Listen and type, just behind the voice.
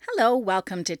Hello,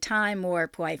 welcome to Time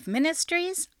Warp Wife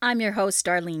Ministries. I'm your host,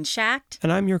 Darlene Schacht.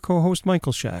 And I'm your co-host,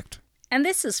 Michael Schacht. And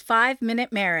this is 5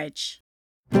 Minute Marriage.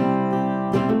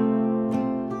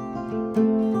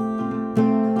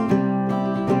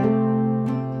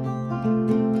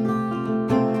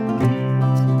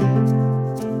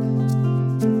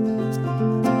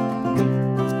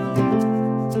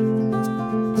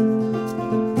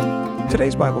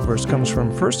 Today's Bible verse comes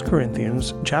from 1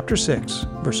 Corinthians chapter 6,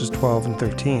 verses 12 and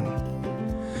 13.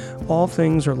 All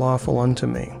things are lawful unto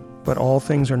me, but all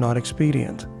things are not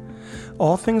expedient.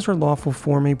 All things are lawful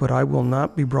for me, but I will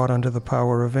not be brought under the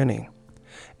power of any.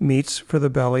 Meats for the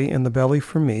belly, and the belly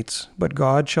for meats, but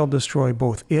God shall destroy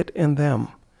both it and them.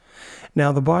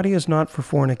 Now the body is not for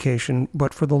fornication,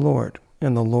 but for the Lord,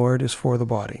 and the Lord is for the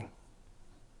body.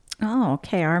 Oh,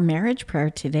 okay. Our marriage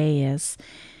prayer today is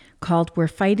called We're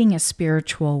Fighting a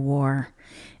Spiritual War.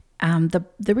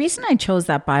 The reason I chose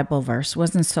that Bible verse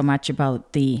wasn't so much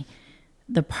about the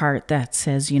part that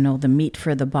says, the meat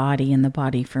for the body and the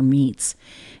body for meats.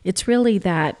 It's really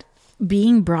that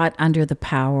being brought under the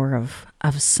power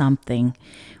of something,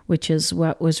 which is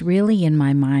what was really in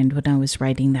my mind when I was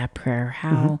writing that prayer.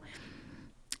 How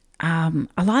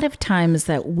a lot of times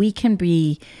that we can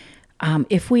be,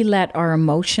 if we let our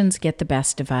emotions get the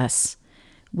best of us,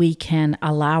 we can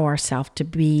allow ourselves to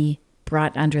be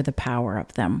brought under the power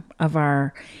of them, of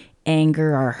our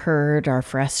anger, our hurt, our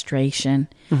frustration,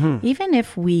 even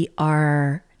if we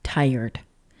are tired.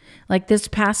 Like this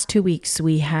past 2 weeks,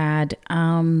 we had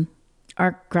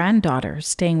our granddaughter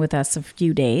staying with us a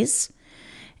few days.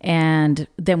 And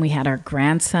then we had our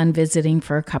grandson visiting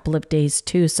for a couple of days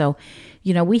too. So,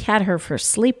 we had her for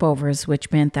sleepovers,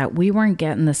 which meant that we weren't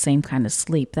getting the same kind of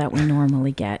sleep that we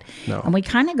normally get. No. And we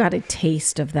kind of got a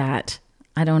taste of that.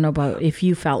 I don't know about if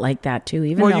you felt like that too.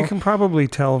 You can probably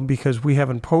tell because we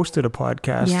haven't posted a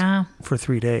podcast for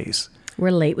 3 days. We're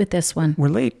late with this one. We're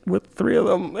late with 3 of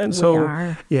them. And so, we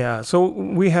are. Yeah. So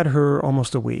we had her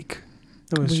almost a week.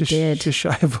 It was just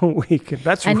shy of a week.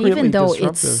 That's and really even though disruptive.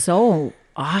 It's so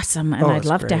awesome and I'd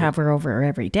love to have her over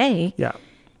every day. Yeah.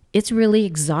 It's really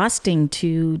exhausting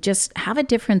to just have a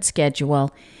different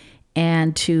schedule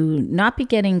and to not be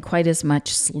getting quite as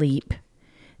much sleep.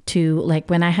 Like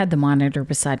when I had the monitor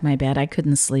beside my bed, I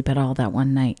couldn't sleep at all that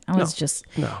one night. I was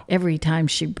every time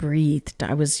she breathed,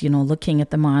 I was, looking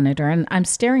at the monitor and I'm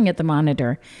staring at the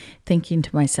monitor thinking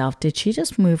to myself, did she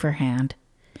just move her hand?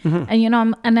 And,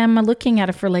 I'm looking at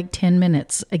it for like 10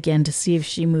 minutes again to see if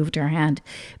she moved her hand,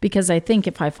 because I think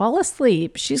if I fall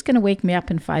asleep, she's going to wake me up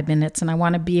in 5 minutes and I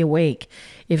want to be awake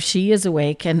if she is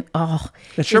awake. And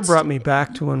it sure brought me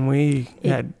back to when we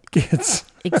had kids.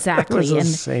 Exactly. It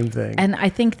was the same thing. And I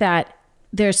think that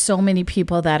there's so many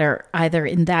people that are either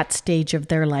in that stage of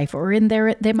their life or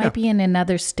they might be in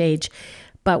another stage,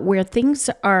 but where things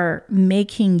are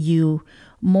making you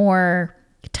more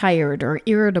tired or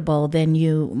irritable than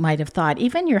you might have thought.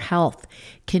 Even your health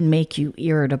can make you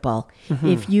irritable.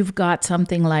 If you've got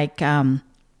something like,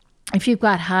 if you've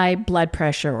got high blood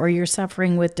pressure or you're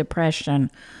suffering with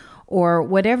depression or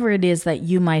whatever it is that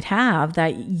you might have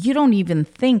that you don't even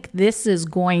think this is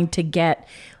going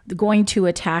to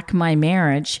attack my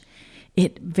marriage,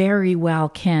 it very well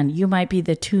can. You might be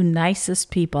the two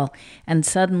nicest people and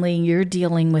suddenly you're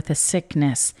dealing with a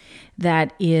sickness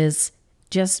that is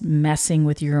just messing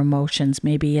with your emotions.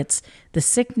 Maybe it's the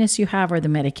sickness you have or the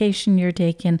medication you're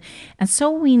taking. And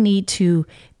so we need to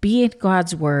be in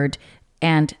God's word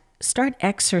and start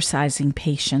exercising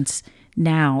patience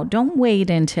now. Don't wait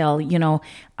until,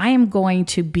 I am going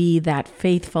to be that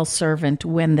faithful servant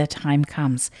when the time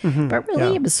comes. But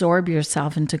really absorb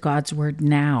yourself into God's word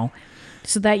now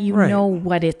so that you know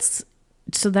what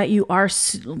so that you are,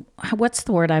 what's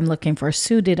the word I'm looking for?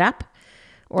 Suited up?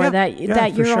 Or that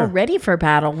you're all ready for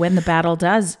battle when the battle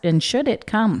does and should it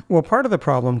come. Well, part of the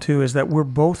problem, too, is that we're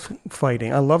both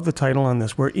fighting. I love the title on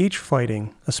this. We're each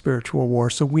fighting a spiritual war.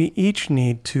 So we each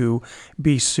need to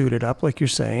be suited up, like you're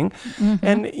saying.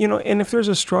 And, and if there's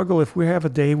a struggle, if we have a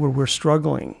day where we're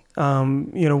struggling,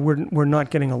 we're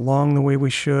not getting along the way we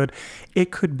should,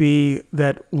 it could be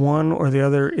that one or the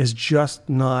other is just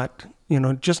not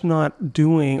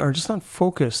doing or just not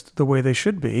focused the way they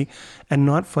should be and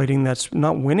not winning that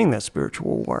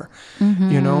spiritual war,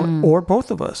 or both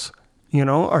of us,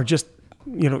 are just,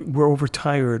 we're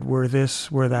overtired, we're this,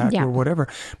 we're that, or whatever.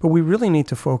 But we really need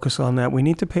to focus on that. We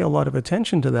need to pay a lot of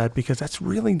attention to that because that's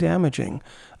really damaging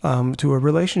to a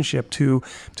relationship to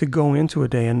go into a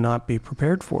day and not be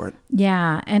prepared for it.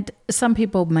 Yeah. And some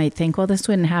people might think, well, this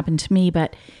wouldn't happen to me.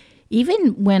 But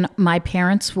even when my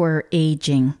parents were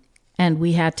aging, and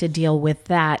we had to deal with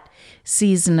that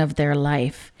season of their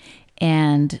life.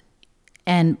 And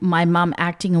and my mom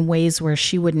acting in ways where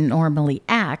she wouldn't normally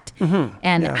act,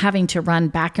 and having to run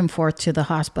back and forth to the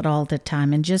hospital all the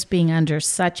time, and just being under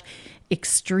such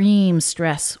extreme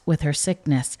stress with her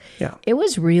sickness. Yeah. It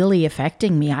was really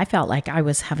affecting me. I felt like I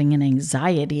was having an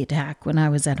anxiety attack when I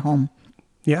was at home.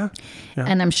 Yeah.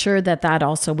 And I'm sure that that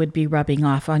also would be rubbing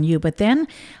off on you. But then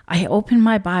I open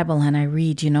my Bible and I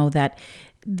read, that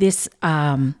this,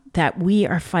 that we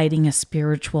are fighting a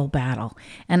spiritual battle.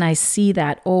 And I see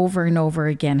that over and over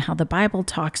again, how the Bible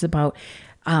talks about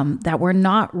that we're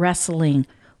not wrestling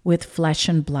with flesh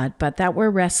and blood, but that we're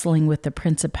wrestling with the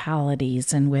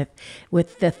principalities and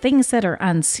with the things that are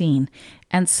unseen.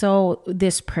 And so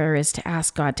this prayer is to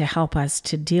ask God to help us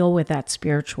to deal with that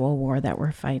spiritual war that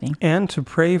we're fighting. And to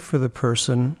pray for the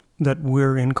person that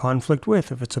we're in conflict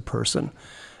with, if it's a person,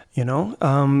 to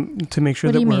make sure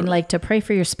What that do you mean, like to pray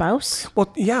for your spouse?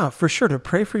 Well, yeah, for sure, to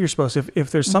pray for your spouse.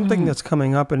 If there's something that's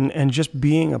coming up and just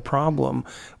being a problem,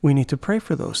 we need to pray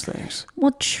for those things.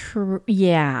 Well,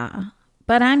 yeah.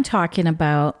 But I'm talking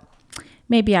about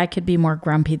maybe I could be more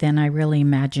grumpy than I really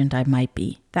imagined I might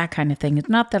be. That kind of thing. It's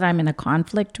not that I'm in a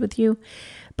conflict with you,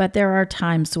 but there are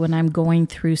times when I'm going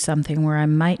through something where I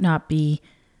might not be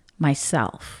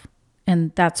myself.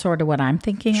 And that's sort of what I'm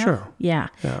thinking of. Sure. Yeah.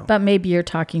 Yeah. But maybe you're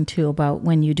talking too about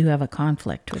when you do have a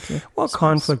conflict with your spouse.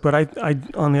 Conflict. But I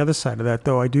on the other side of that,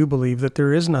 though, I do believe that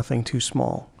there is nothing too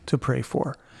small to pray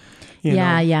for.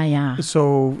 Yeah.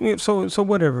 So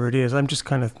whatever it is, I'm just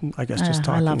kind of, I guess, just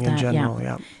I love talking in that, general.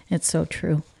 Yeah. It's so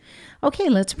true. Okay,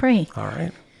 let's pray. All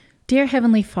right. Dear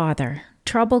Heavenly Father,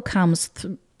 trouble comes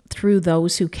through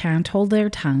those who can't hold their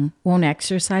tongue, won't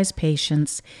exercise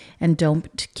patience, and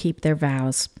don't keep their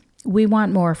vows. We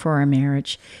want more for our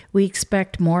marriage. We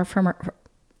expect more from our...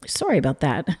 Sorry about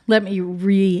that. Let me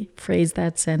rephrase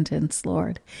that sentence,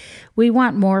 Lord. We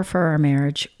want more for our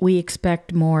marriage. We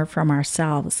expect more from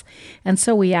ourselves. And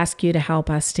so we ask you to help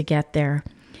us to get there.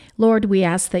 Lord, we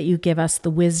ask that you give us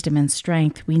the wisdom and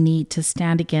strength we need to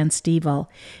stand against evil.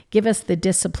 Give us the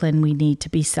discipline we need to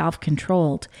be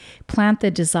self-controlled. Plant the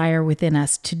desire within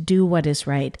us to do what is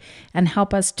right, and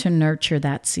help us to nurture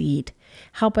that seed.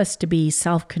 Help us to be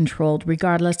self-controlled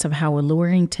regardless of how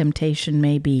alluring temptation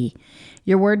may be.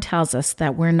 Your word tells us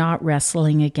that we're not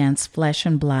wrestling against flesh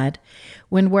and blood.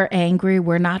 When we're angry,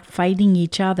 we're not fighting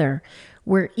each other.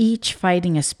 We're each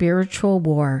fighting a spiritual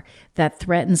war that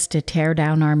threatens to tear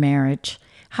down our marriage.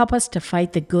 Help us to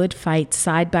fight the good fight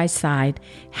side by side,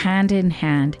 hand in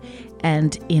hand,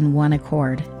 and in one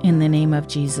accord. In the name of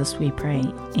Jesus we pray.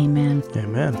 Amen.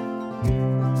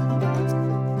 Amen.